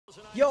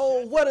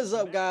Yo, what is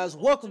up, guys?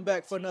 Welcome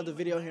back for another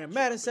video here in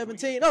Madden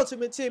 17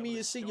 Ultimate Team.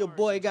 You see your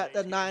boy got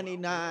the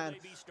 99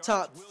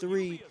 top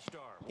 3,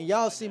 and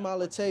y'all see my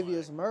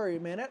Latavius Murray,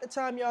 man. At the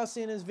time y'all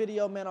seeing this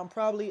video, man, I'm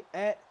probably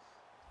at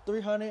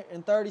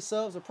 330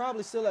 subs, or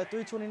probably still at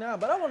 329.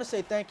 But I want to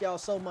say thank y'all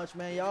so much,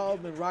 man. Y'all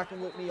been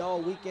rocking with me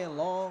all weekend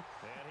long.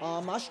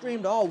 I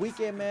streamed all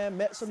weekend, man.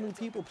 Met some new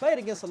people, played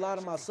against a lot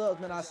of my subs,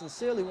 man. I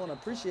sincerely want to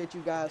appreciate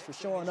you guys for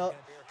showing up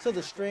to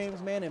the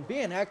streams, man, and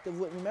being active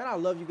with me, man. I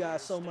love you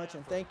guys so much,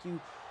 and thank you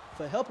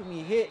for helping me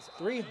hit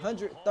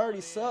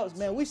 330 subs,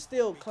 man. We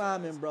still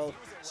climbing, bro.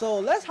 So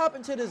let's hop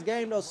into this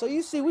game, though. So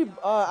you see,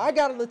 I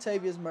got a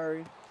Latavius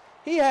Murray.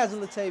 He has a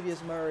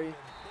Latavius Murray.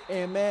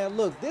 And, man,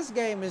 look, this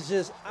game is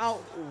just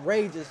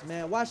outrageous,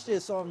 man. Watch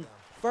this. On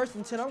first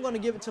and 10, I'm going to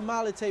give it to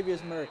my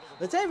Latavius Murray.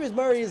 Latavius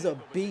Murray is a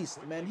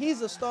beast, man.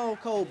 He's a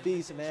stone-cold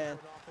beast, man.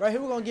 Right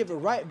here, we're going to give it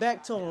right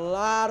back to him. A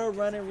lot of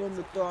running room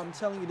to throw. I'm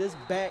telling you, this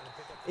back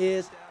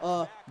is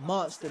a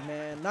monster,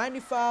 man.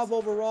 95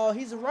 overall.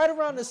 He's right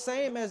around the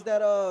same as that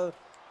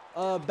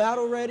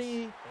battle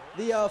ready,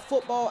 the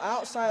football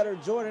outsider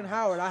Jordan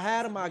Howard. I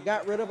had him. I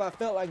got rid of him. I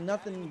felt like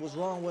nothing was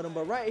wrong with him.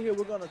 But right here,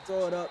 we're going to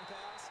throw it up.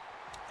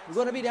 We're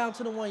going to be down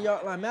to the 1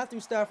 yard line. Matthew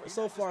Stafford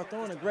so far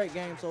throwing a great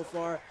game so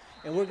far.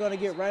 And we're going to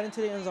get right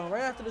into the end zone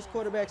right after this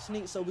quarterback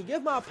sneak. So we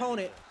give my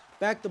opponent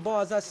back the ball.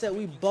 As I said,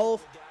 we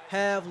both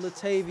have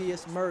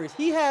Latavius Murray.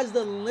 He has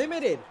the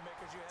limited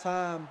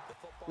time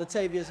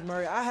Latavius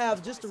Murray. I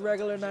have just a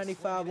regular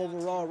 95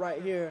 overall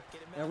right here.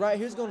 And right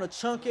here's going to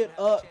chunk it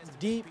up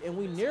deep. And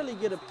we nearly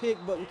get a pick,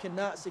 but we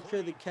cannot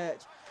secure the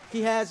catch.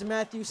 He has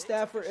Matthew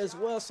Stafford as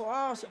well. So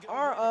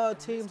our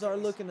teams are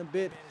looking a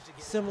bit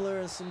similar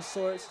in some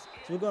sorts.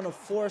 So we're going to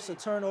force a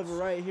turnover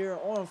right here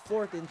on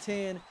 4th and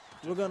 10.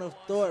 We're going to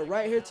throw it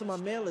right here to my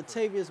man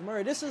Latavius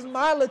Murray. This is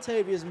my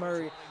Latavius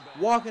Murray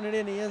walking it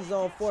in the end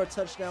zone for a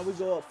touchdown. We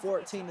go up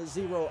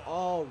 14-0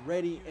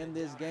 already in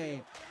this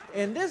game.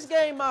 In this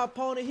game, my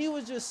opponent, he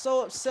was just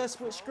so obsessed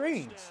with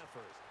screens.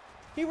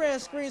 He ran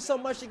screens so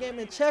much the game.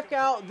 And check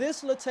out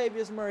this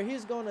Latavius Murray.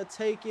 He's going to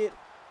take it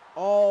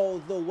all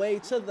the way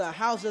to the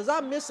house. As I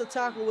miss a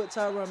tackle with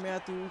Tyrann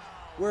Mathieu,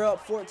 we're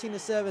up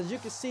 14-7. As you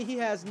can see, he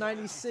has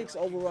 96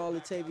 overall,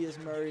 Latavius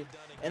Murray.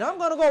 And I'm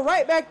going to go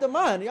right back to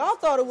mine. Y'all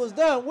thought it was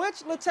done. Which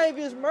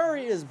Latavius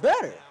Murray is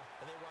better?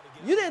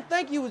 You didn't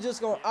think you was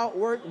just going to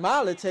outwork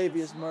my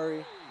Latavius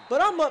Murray.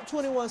 But I'm up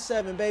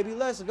 21-7, baby.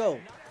 Let's go.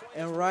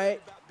 And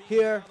right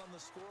here,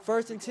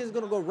 1st and 10 is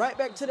going to go right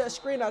back to that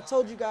screen. I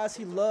told you guys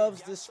he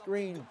loves the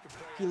screen.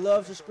 He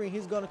loves the screen.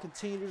 He's going to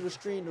continue to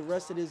screen the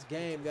rest of this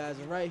game, guys.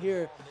 And right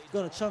here, he's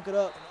going to chunk it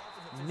up.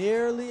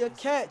 Nearly a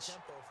catch.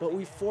 But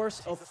we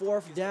force a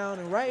 4th down.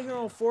 And right here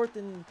on 4th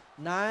and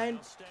 9,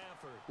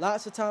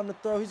 lots of time to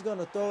throw. He's going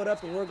to throw it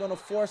up, and we're going to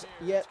force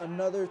yet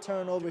another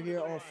turnover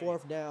here on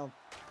 4th down.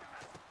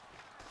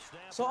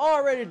 So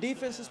already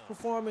defense is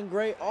performing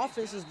great.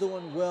 Offense is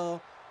doing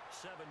well.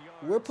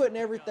 We're putting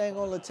everything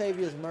on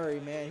Latavius Murray,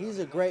 man. He's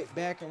a great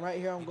back. And right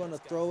here, I'm going to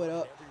throw it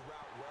up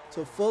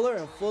to Fuller.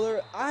 And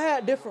Fuller, I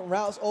had different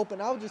routes open.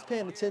 I was just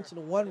paying attention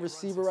to one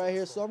receiver right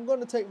here. So I'm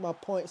going to take my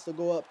points to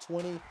go up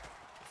 24-7.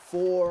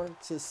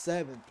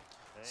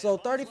 So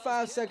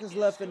 35 seconds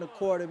left in the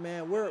quarter,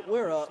 man.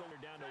 We're up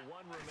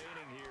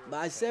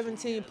by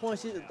 17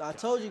 points. I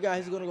told you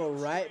guys he's going to go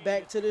right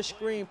back to the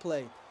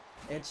screenplay.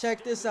 And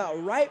check this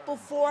out. Right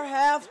before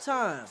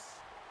halftime,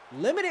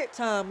 limited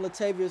time,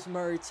 Latavius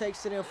Murray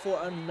takes it in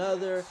for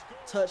another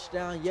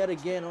touchdown yet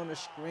again on the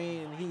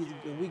screen.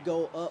 And we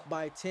go up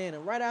by 10.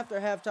 And right after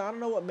halftime, I don't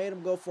know what made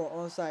him go for an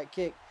onside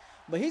kick.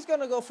 But he's going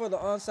to go for the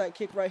onside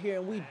kick right here,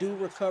 and we do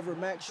recover.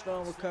 Max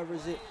Strong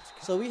recovers it.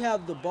 So we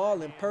have the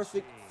ball in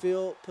perfect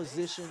field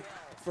position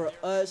for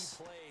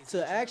us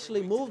to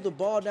actually move the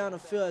ball down the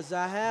field. As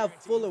I have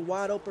Fuller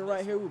wide open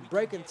right here. We're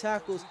breaking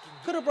tackles.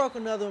 Could have broke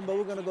another one, but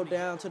we're going to go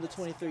down to the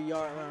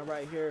 23-yard line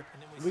right here.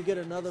 We get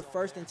another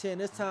 1st and 10.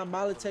 This time,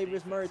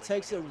 Latavius Murray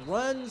takes it,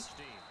 runs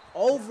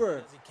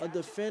over a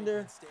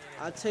defender.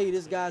 I tell you,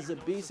 this guy's a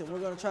beast, and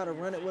we're going to try to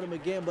run it with him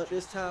again, but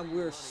this time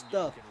we're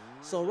stuck.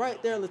 So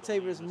right there,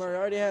 Latavius Murray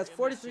already has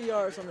 43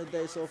 yards on the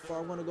day so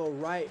far. I'm going to go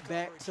right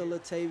back to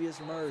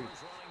Latavius Murray.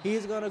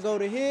 He's going to go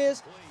to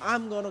his.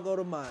 I'm going to go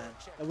to mine.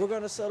 And we're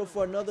going to settle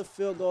for another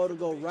field goal to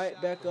go right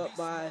back up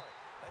by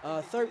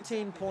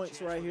 13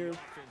 points right here.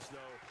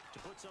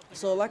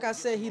 So like I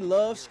said, he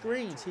loves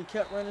screens. He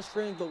kept running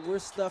screens, but we're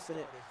stuffing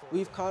it.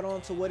 We've caught on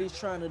to what he's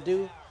trying to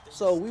do.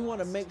 So we want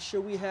to make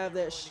sure we have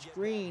that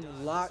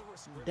screen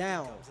locked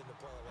down.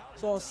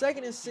 So on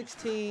 2nd and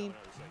 16,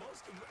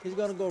 he's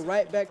going to go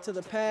right back to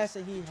the pass,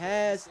 and he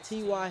has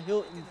T.Y.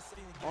 Hilton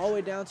all the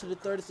way down to the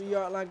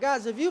 33-yard line.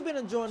 Guys, if you've been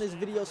enjoying this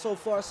video so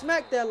far,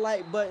 smack that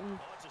like button.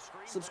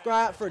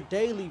 Subscribe for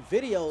daily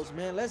videos,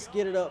 man. Let's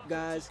get it up,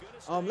 guys.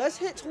 Let's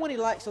hit 20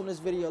 likes on this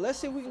video. Let's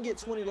see if we can get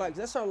 20 likes.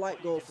 That's our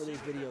like goal for this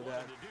video,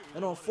 guys.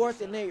 And on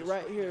 4th and 8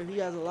 right here, he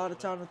has a lot of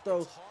time to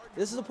throw.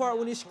 This is the part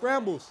when he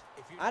scrambles.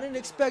 I didn't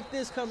expect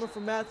this coming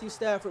from Matthew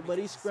Stafford, but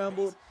he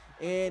scrambled,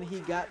 and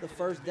he got the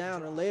 1st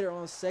down. And later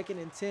on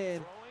 2nd and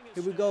 10,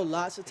 Here we go.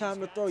 Lots of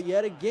time to throw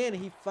yet again.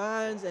 He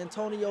finds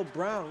Antonio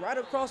Brown right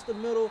across the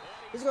middle.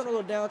 He's going to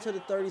go down to the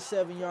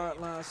 37-yard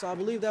line. So I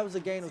believe that was a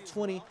gain of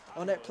 20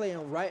 on that play.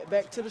 And right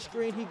back to the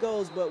screen he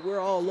goes, but we're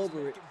all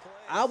over it.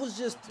 I was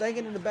just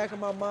thinking in the back of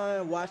my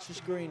mind, watch the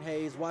screen,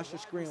 Hayes. Watch the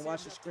screen,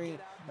 watch the screen.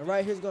 And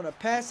right here's going to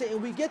pass it,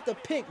 and we get the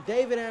pick.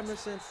 David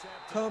Amerson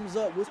comes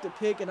up with the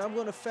pick, and I'm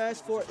going to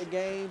fast forward the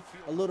game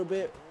a little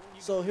bit.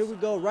 So here we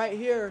go right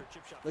here.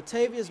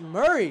 Latavius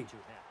Murray.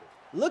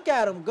 Look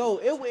at him go.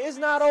 It's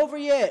not over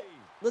yet.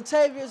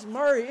 Latavius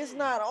Murray, it's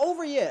not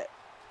over yet.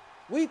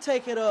 We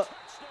take it up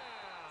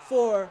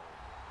for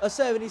a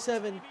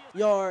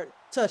 77-yard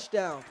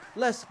touchdown.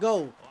 Let's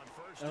go.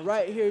 And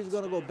right here, he's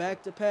going to go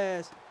back to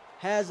pass.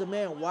 Has a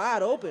man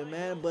wide open,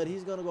 man, but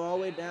he's going to go all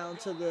the way down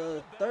to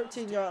the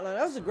 13-yard line.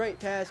 That was a great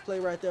pass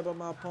play right there by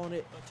my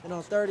opponent. And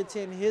on 3rd and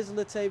 10, his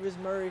Latavius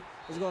Murray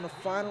is going to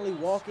finally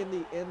walk in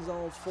the end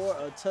zone for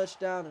a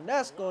touchdown, and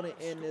that's going to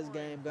end this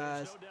game,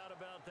 guys.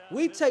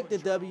 We take the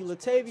W.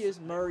 Latavius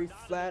Murray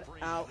flat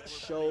out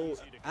showed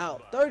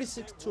out.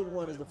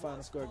 36-21 is the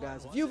final score,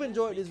 guys. If you've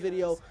enjoyed this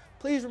video,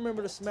 please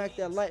remember to smack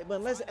that like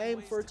button. Let's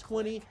aim for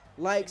 20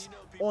 likes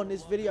on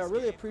this video. I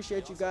really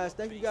appreciate you guys.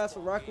 Thank you guys for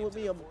rocking with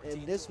me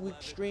in this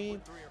week's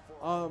stream.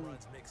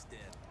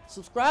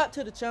 Subscribe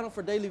to the channel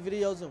for daily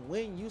videos, and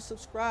when you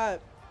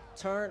subscribe,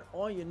 turn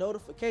on your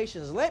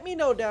notifications. Let me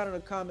know down in the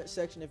comment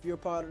section if you're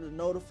part of the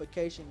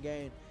notification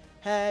game.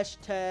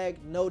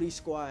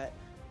 #NotiSquad.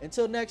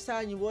 Until next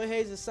time, your boy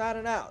Hayes is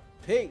signing out.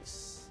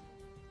 Peace.